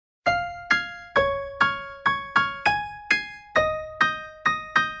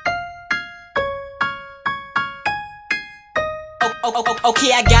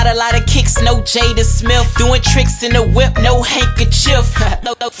Okay, I got a lot of kicks, no Jada Smith. Doing tricks in the whip, no handkerchief.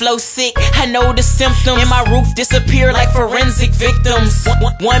 Flow sick, I know the symptoms. And my roof disappear like forensic victims.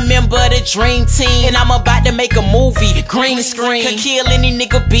 One member of the dream team, and I'm about to make a movie, green screen. Could kill any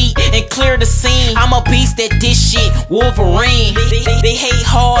nigga beat and clear the scene. I'm a beast at this shit, Wolverine. They hate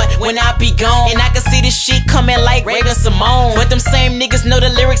hard when I be gone, and I can see this shit coming like Raven Simone. But them same niggas know the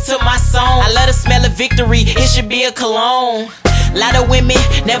lyrics to my song. I love the smell of victory, it should be a cologne. Lot of women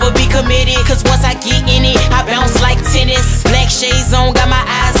never be committed, cause once I get in it, I bounce like tennis. Black shades on, got my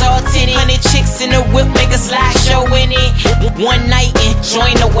eyes all tinted. 100 chicks in the whip, make a slideshow in it. One night and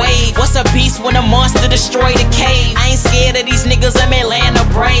join the wave. What's a beast when a monster destroy the cave? I ain't scared of these niggas, I'm Atlanta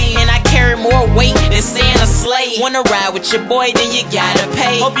brave. And I carry more weight than Santa slave. Wanna ride with your boy, then you gotta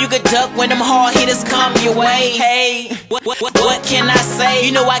pay. Hope you could duck when them hard hitters come your way. Hey, what can I say?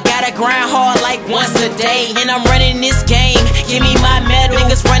 You know I gotta grind hard like once a day. And I'm running this game, give me my medal.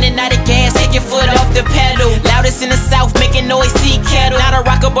 Niggas running out of gas, take your foot off the pedal. Loudest in the south, making noise, tea kettle. Not a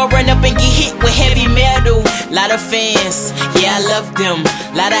rocker, but run up and get hit with heavy metal. Lot of fans, yeah, I love them.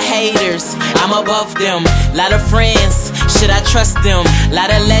 Lot of haters, I'm above them. Lot of friends, should I trust them?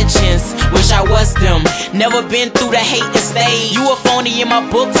 Lot of legends, wish I was them. Never been through the hate and stage. You a phony in my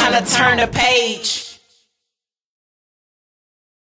book, time to turn the page.